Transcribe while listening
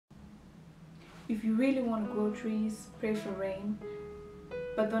if you really want to grow trees, pray for rain,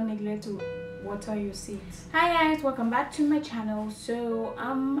 but don't neglect to water your seeds. Hi guys, welcome back to my channel. So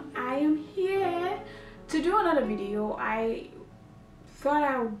I am here to do another video. I thought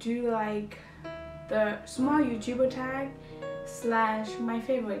I would do like the small YouTuber tag slash my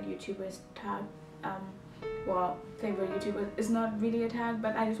favorite YouTubers tag. Well, favorite YouTuber is not really a tag,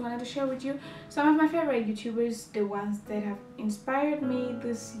 but I just wanted to share with you some of my favorite YouTubers, the ones that have inspired me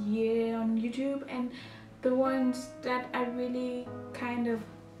this year on YouTube, and the ones that I really kind of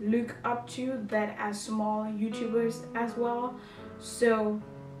look up to that are small YouTubers as well. So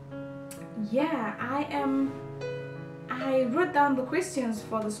yeah, I wrote down the questions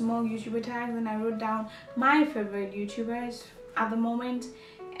for the small YouTuber tags, and I wrote down my favorite YouTubers at the moment,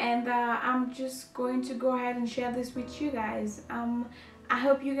 and I'm just going to go ahead and share this with you guys. I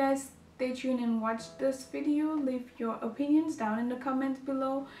hope you guys stay tuned and watch this video. Leave your opinions down in the comments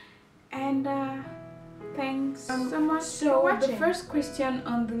below, and thanks so much for watching. The first question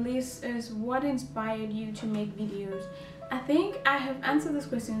on the list is, what inspired you to make videos? I think I have answered this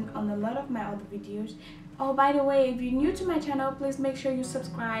question on a lot of my other videos. Oh, by the way, if you're new to my channel, please make sure you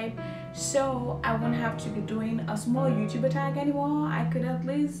subscribe so I won't have to be doing a small YouTuber tag anymore. I could at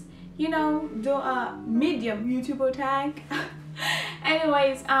least, you know, do a medium YouTuber tag.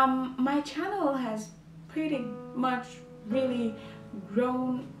 Anyways, my channel has pretty much really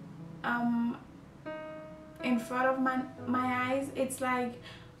grown in front of my eyes. It's like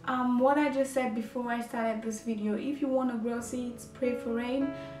what I just said before I started this video. If you want to grow seeds, pray for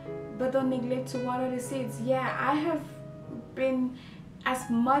rain, but don't neglect to water the seeds. Yeah, I have been as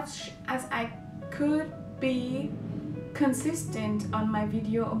much as I could be consistent on my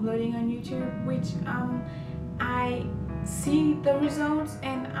video uploading on YouTube, which I see the results,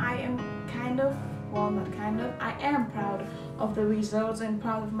 and I am kind of, well, not kind of, I am proud of the results and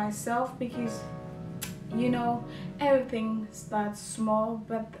proud of myself, because you know, everything starts small,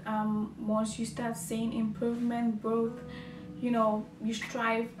 but once you start seeing improvement, growth, you know, you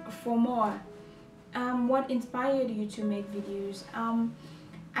strive for more. What inspired you to make videos?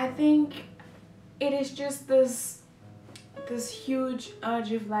 I think it is just this huge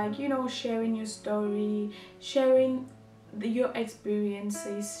urge of, like, you know, sharing your story, sharing your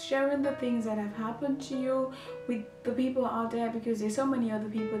experiences, sharing the things that have happened to you with the people out there, because there's so many other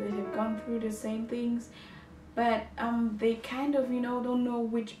people that have gone through the same things, but they kind of, you know, don't know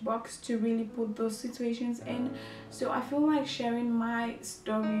which box to really put those situations in. So I feel like sharing my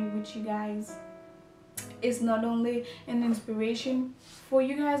story with you guys is not only an inspiration for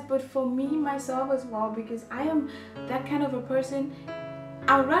you guys, but for me myself as well, because I am that kind of a person.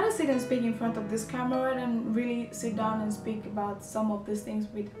 I'd rather sit and speak in front of this camera than really sit down and speak about some of these things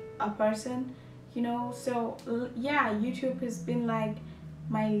with a person, you know. So yeah, YouTube has been like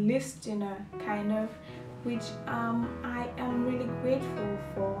my listener kind of, which I am really grateful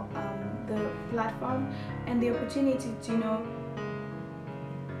for the platform and the opportunity to, you know,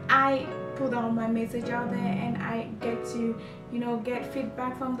 I put all my message out there and I get to, you know, get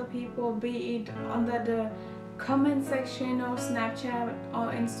feedback from the people, be it under the comment section or Snapchat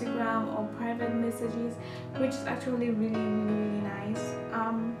or Instagram or private messages, which is actually really nice.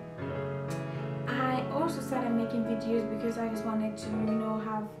 I also started making videos because I just wanted to, you know,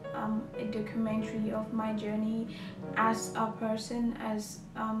 have a documentary of my journey as a person, as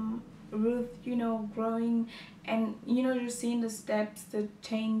Ruth, you know, growing, and you know, just seeing the steps, the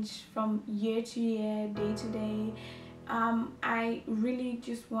change from year to year, day to day. I really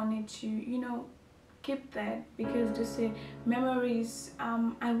just wanted to, you know, keep that, because just memories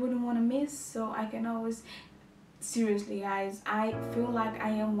I wouldn't want to miss. So I can always, seriously guys, I feel like I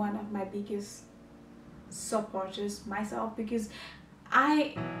am one of my biggest supporters myself, because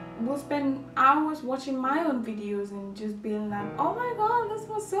I will spend hours watching my own videos and just being like, oh my god, this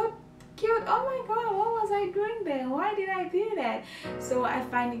was so cute, oh my god, what was I doing there, why did I do that? So I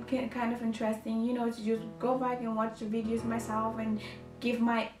find it kind of interesting, you know, to just go back and watch the videos myself and give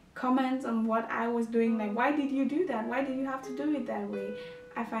my comments on what I was doing, like, why did you do that, why did you have to do it that way?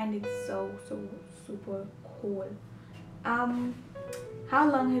 I find it so super cool. How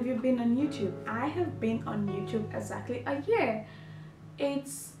long have you been on YouTube? I have been on YouTube exactly a year.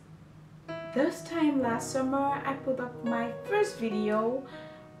 It's this time last summer I put up my first video,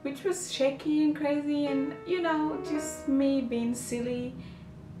 which was shaky and crazy, and you know, just me being silly,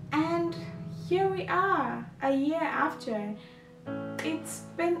 and here we are a year after. It's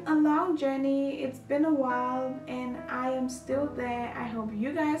been a long journey, it's been a while, and I am still there. I hope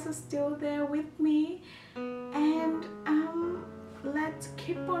you guys are still there with me, and let's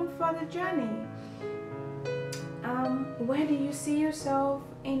keep on for the journey. Where do you see yourself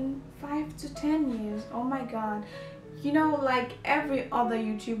in 5 to 10 years. Oh my god. You know, like every other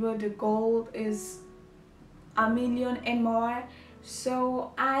YouTuber, the goal is a million and more.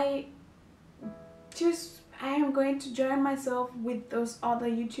 So I am going to join myself with those other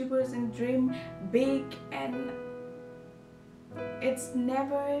YouTubers and dream big, and it's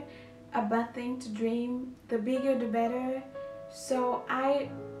never a bad thing to dream. The bigger the better. So I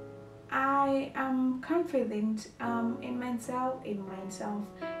am confident in myself.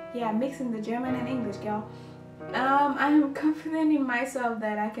 Yeah, mixing the German and English, girl. I am confident in myself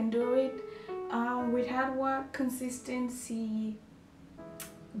that I can do it with hard work, consistency,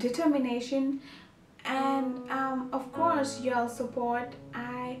 determination, and of course your support.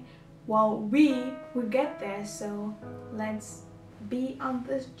 We will get there. So let's be on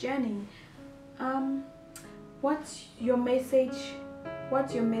this journey. What's your message?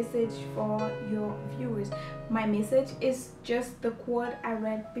 What's your message for your viewers? My message is just the quote I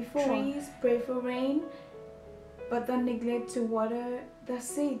read before. Trees pray for rain, but don't neglect to water the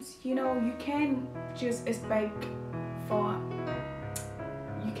seeds. You know, you can't just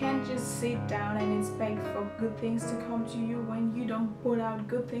sit down and expect for good things to come to you when you don't put out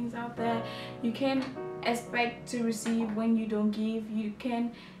good things out there. You can't expect to receive when you don't give. You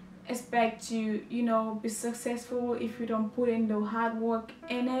can't expect to, you know, be successful if you don't put in the hard work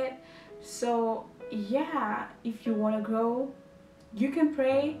in it. So yeah, if you want to grow, you can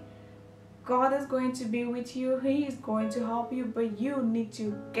pray. God is going to be with you. He is going to help you, but you need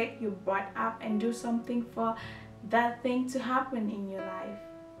to get your butt up and do something for that thing to happen in your life.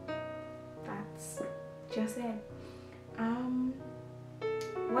 That's just it.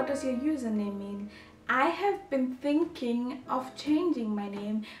 What does your username mean? I have been thinking of changing my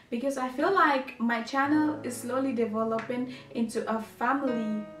name because I feel like my channel is slowly developing into a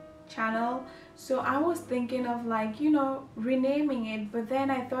family channel. So I was thinking of, like, you know, renaming it, but then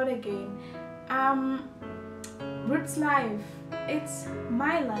I thought again, Ruth's life, it's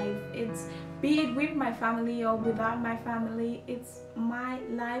my life. It's, be it with my family or without my family, it's my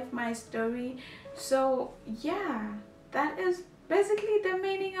life, my story. So yeah, that is basically the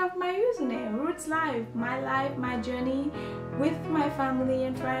meaning of my username. Ruth's life, my journey with my family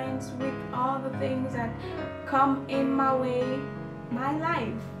and friends, with all the things that come in my way, my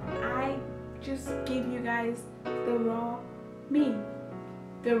life. I just give you guys the raw me,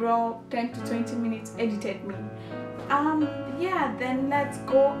 the raw 10 to 20 minutes edited me. Yeah, then let's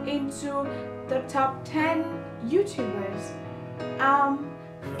go into the top 10 YouTubers.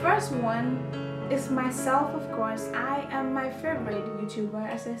 First one is myself, of course. I am my favorite YouTuber.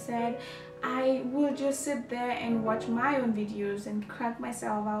 As I said, I will just sit there and watch my own videos and crack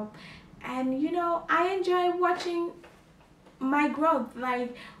myself up, and you know, I enjoy watching my growth,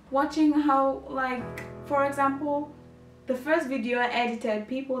 like watching how, like, for example, the first video I edited,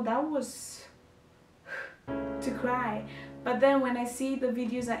 people, that was to cry. But then when I see the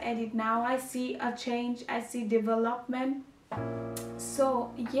videos I edit now, I see a change, I see development.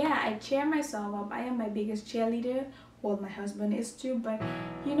 So yeah, I cheer myself up. I am my biggest cheerleader. Well, my husband is too, but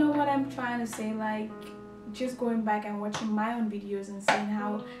you know what I'm trying to say, like, just going back and watching my own videos and seeing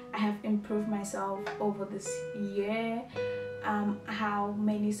how I have improved myself over this year, how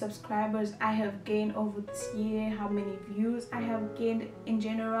many subscribers I have gained over this year, how many views I have gained in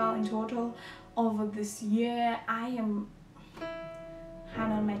general, in total, over this year. I am,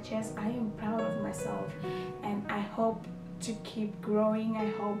 hand on my chest, I am proud of myself, and I hope to keep growing. I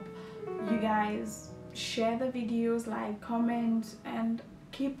hope you guys share the videos, like, comment, and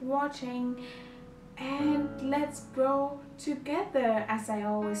keep watching, and let's grow together, as I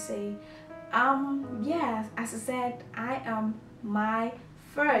always say. Yeah, as I said, I am my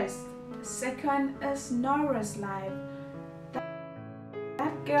first. Second is Nora's life.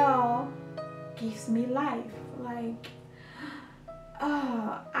 That girl gives me life. Like,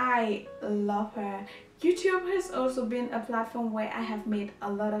 oh, I love her. YouTube has also been a platform where I have made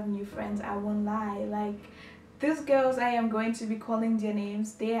a lot of new friends. I won't lie. Like, these girls, I am going to be calling their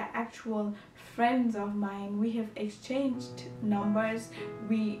names. They are actual friends of mine. We have exchanged numbers.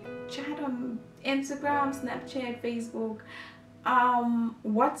 We chat on Instagram, Snapchat, Facebook,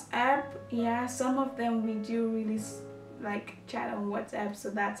 WhatsApp. Yeah, some of them we do really like chat on WhatsApp. So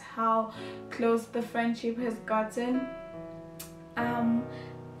that's how close the friendship has gotten.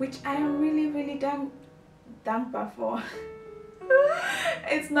 Which I am really dankbar for.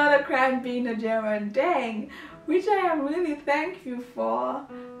 It's not a crime being a German, dang, which I am really thankful for.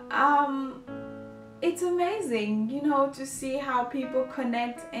 It's amazing, you know, to see how people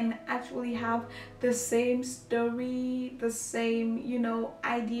connect and actually have the same story, the same, you know,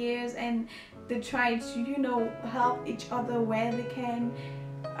 ideas, and they try to, you know, help each other where they can.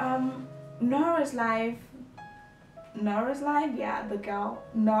 Nora's life, yeah, the girl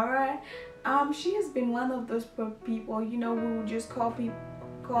Nora. She has been one of those people, you know, who just call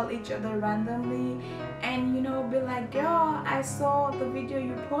each other randomly and, you know, be like, girl, I saw the video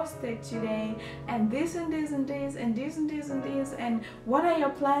you posted today and this and this and this and this and this and this, and what are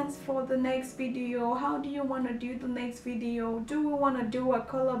your plans for the next video? How do you want to do the next video? Do we want to do a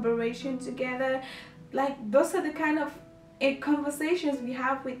collaboration together? Like, those are the kind of conversations we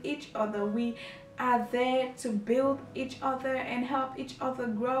have with each other. We are there to build each other and help each other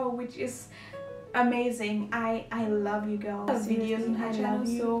grow, which is amazing. I love you girls. Videos in her channel,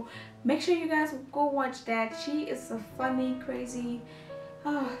 so make sure you guys go watch that. She is a funny, crazy,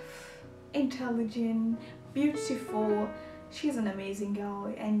 intelligent, beautiful. She's an amazing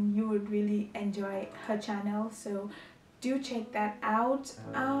girl and you would really enjoy her channel, so do check that out.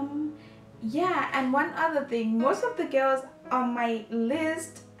 Yeah, and one other thing, most of the girls on my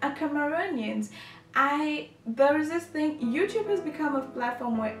list are Cameroonians. There is this thing, YouTube has become a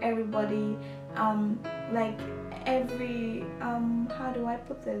platform where everybody, like every, how do I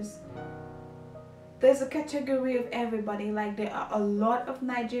put this? There's a category of everybody. Like, there are a lot of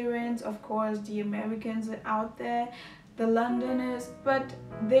Nigerians, of course, the Americans are out there, the Londoners, but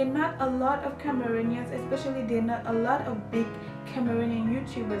they're not a lot of Cameroonians, especially they're not a lot of big Cameroonian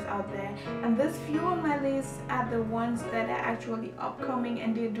YouTubers out there, and this few on my list are the ones that are actually upcoming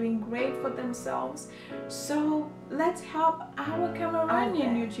and they're doing great for themselves. So let's help our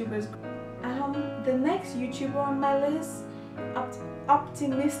Cameroonian YouTubers. The next YouTuber on my list,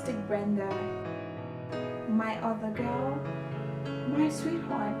 Optimistic Brenda, my other girl, my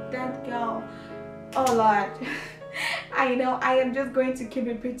sweetheart, that girl. Oh Lord. I know I am just going to keep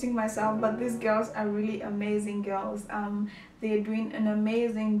repeating myself, but these girls are really amazing girls. They're doing an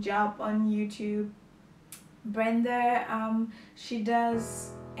amazing job on YouTube. Brenda, she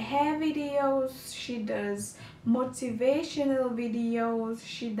does hair videos, she does motivational videos,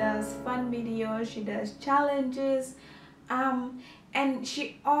 she does fun videos, she does challenges, and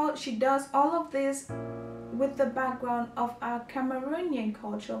she does all of this with the background of our Cameroonian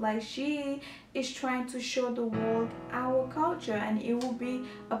culture. Like, she is trying to show the world our culture, and it will be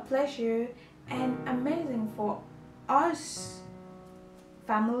a pleasure and amazing for us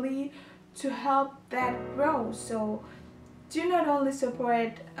family to help that grow. So do not only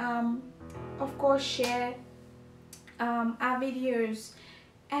support, of course share our videos.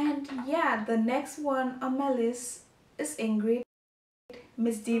 And yeah, the next one on my list is Ingrid,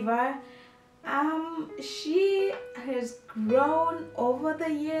 Miss Diva. She has grown over the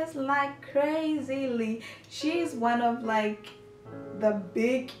years like crazily. She is one of like the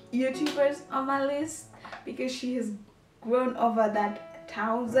big YouTubers on my list because she has grown over that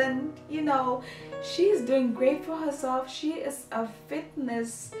 1,000, you know. She's doing great for herself. She is a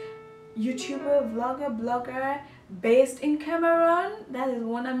fitness YouTuber, vlogger, blogger based in Cameroon. That is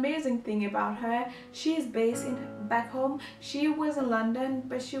one amazing thing about her. She is based back home. She was in London,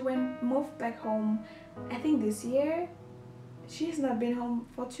 but she moved back home, I think this year. She's not been home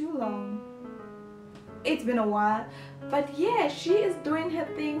for too long. It's been a while, but yeah, she is doing her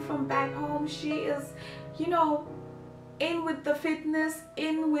thing from back home. She is, you know, in with the fitness,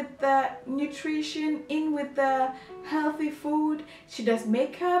 in with the nutrition, in with the healthy food. She does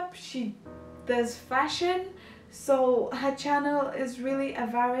makeup, she does fashion. So her channel is really a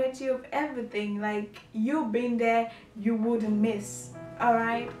variety of everything. Like, you've been there, you wouldn't miss.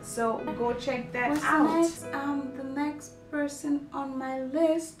 Alright, so go check that out. The next person on my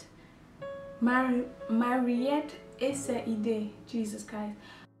list, Mariette Essaide. Jesus Christ.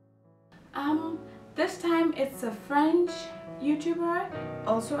 This time it's a French YouTuber,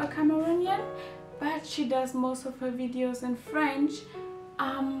 also a Cameroonian, but she does most of her videos in French.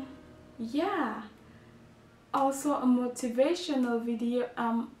 Yeah, also a motivational video,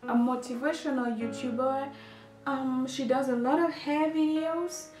 a motivational YouTuber. She does a lot of hair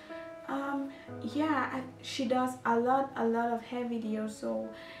videos. Yeah, she does a lot of hair videos, so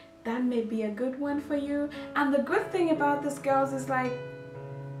that may be a good one for you. And the good thing about these girls is, like,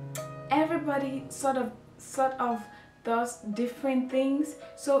 everybody sort of does different things,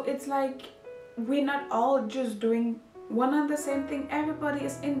 so it's like we're not all just doing one and the same thing. Everybody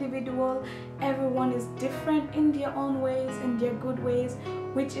is individual, everyone is different in their own ways, in their good ways,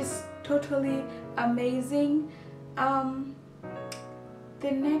 which is totally amazing.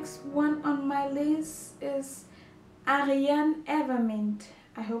 The next one on my list is Ariane Evermint.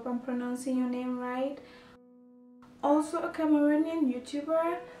 I hope I'm pronouncing your name right. Also a Cameroonian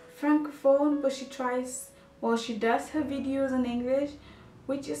YouTuber, Francophone, but she does her videos in English,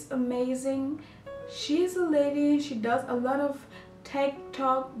 which is amazing. She's a lady, she does a lot of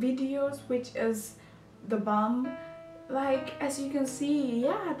TikTok videos, which is the bomb. Like, as you can see,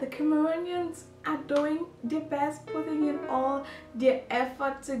 yeah, the Cameroonians are doing their best, putting in all their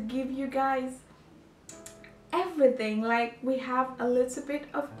effort to give you guys everything. Like, we have a little bit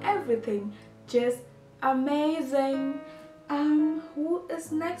of everything, just amazing. Who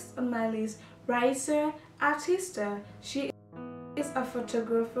is next on my list? Raisa Artista. She is a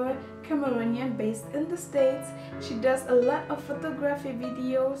photographer, Cameroonian, based in the States. She does a lot of photography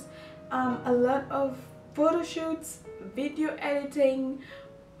videos, a lot of photo shoots, video editing,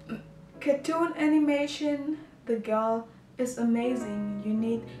 cartoon animation. The girl is amazing. You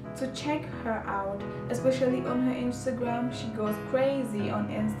need to check her out, especially on her Instagram. She goes crazy on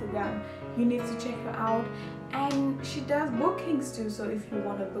Instagram. You need to check her out. And she does bookings too, so if you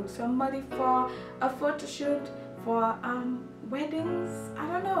want to book somebody for a photo shoot, for weddings, I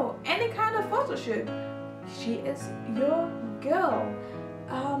don't know, any kind of photo shoot, she is your girl.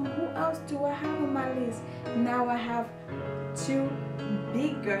 Who else do I have on my list? Now I have two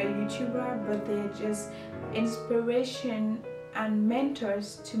bigger YouTubers, but they're just inspiration and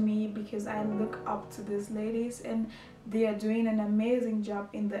mentors to me because I look up to these ladies and they are doing an amazing job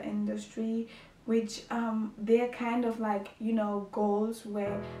in the industry, which they're kind of like, you know, goals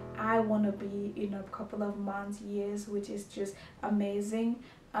where I want to be in a couple of months, years, which is just amazing.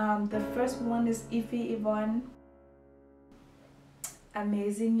 The first one is Yvonne.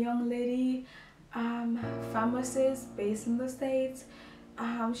 Amazing young lady, pharmacist based in the States.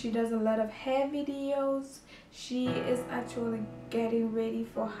 She does a lot of hair videos. She is actually getting ready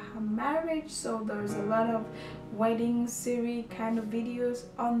for her marriage, so there's a lot of wedding series kind of videos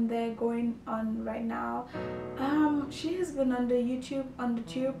on there going on right now. She has been on the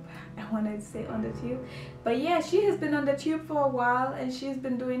tube. I wanted to say on the tube, but yeah, she has been on the tube for a while and she's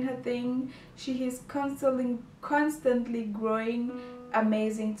been doing her thing. She is constantly growing.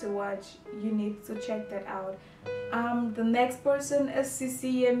 Amazing to watch. You need to check that out. The next person is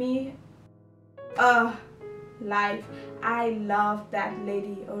Sisi, Yemmie. Life. I love that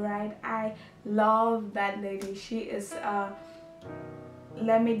lady. Alright, I love that lady. She is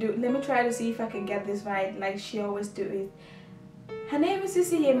let me try to see if I can get this right, like she always do it. Her name is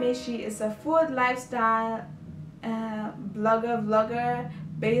Sisi Yemmie. She is a food lifestyle vlogger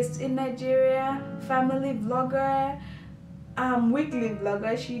based in Nigeria, family vlogger, weekly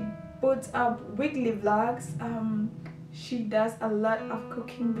vlogger. She puts up weekly vlogs. She does a lot of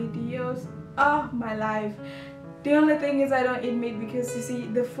cooking videos. Oh my life. The only thing is I don't eat meat because you see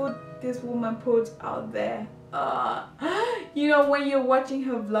the food this woman puts out there, you know, when you're watching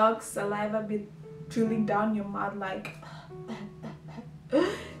her vlogs, saliva be drilling down your mouth like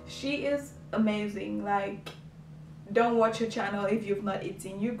she is amazing. Like, don't watch her channel if you've not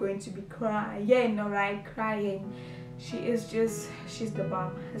eaten. You're going to be crying, alright, crying. She's the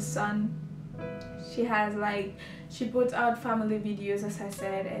bomb. Her son, she has like, she puts out family videos, as I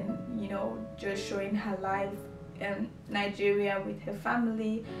said, and you know, just showing her life in Nigeria with her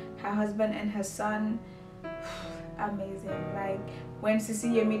family, her husband and her son. Amazing. Like, when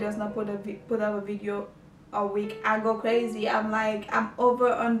Sisi Yemmie does not put up a video a week, I go crazy. I'm like, I'm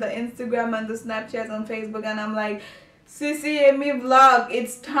over on the Instagram and the Snapchat on Facebook and I'm like, Sisi Yemmie vlog,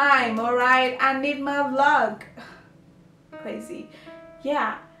 it's time, alright, I need my vlog. Crazy.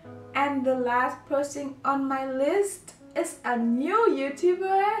 Yeah. And the last person on my list is a new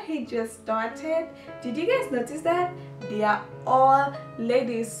YouTuber. He just started. Did you guys notice that? They are all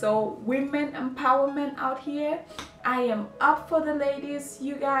ladies, so women empowerment out here. I am up for the ladies.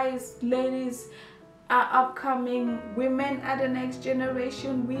 You guys, ladies are upcoming. Women are the next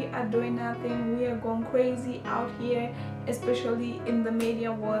generation. We are doing nothing. We are going crazy out here, especially in the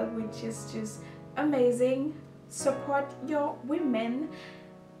media world, which is just amazing. Support your women.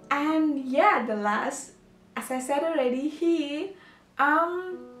 And yeah, the last, as I said already, he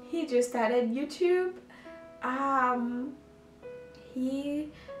just started YouTube.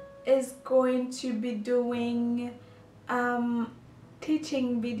 He is going to be doing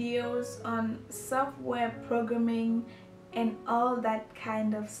teaching videos on software programming and all that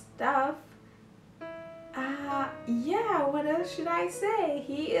kind of stuff. Yeah, what else should I say?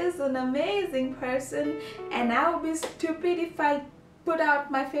 He is an amazing person, and I would be stupid if I put out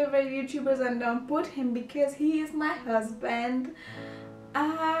my favorite YouTubers and don't put him, because he is my husband.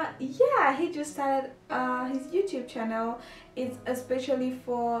 Yeah, he just started his YouTube channel. It's especially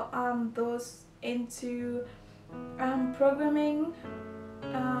for those into programming,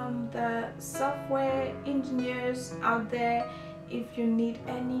 the software engineers out there. If you need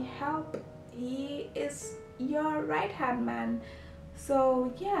any help, he is your right hand man.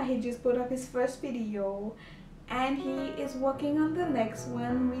 So yeah, he just put up his first video and he is working on the next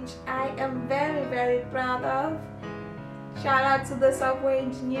one, which I am very, very proud of. Shout out to the software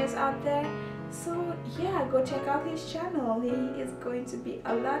engineers out there. So yeah, go check out his channel. He is going to be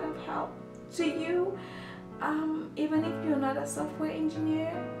a lot of help to you. Even if you're not a software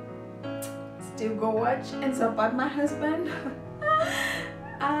engineer, still go watch and support my husband.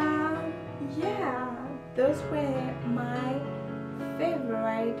 Yeah, those were my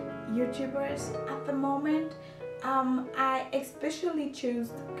favorite YouTubers at the moment. I especially choose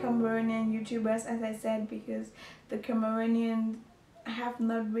Cameroonian YouTubers, as I said, because the Cameroonians have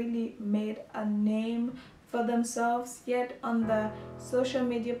not really made a name for themselves yet on the social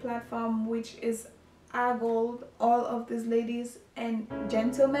media platform, which is our goal. All of these ladies and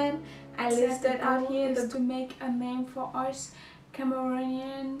gentlemen I listed out here is to make a name for us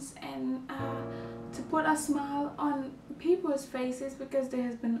Cameroonians, and to put a smile on people's faces, because there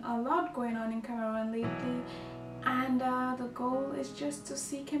has been a lot going on in Cameroon lately, and the goal is just to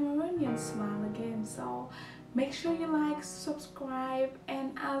see Cameroonians smile again. So make sure you like, subscribe,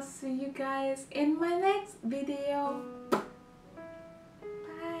 and I'll see you guys in my next video.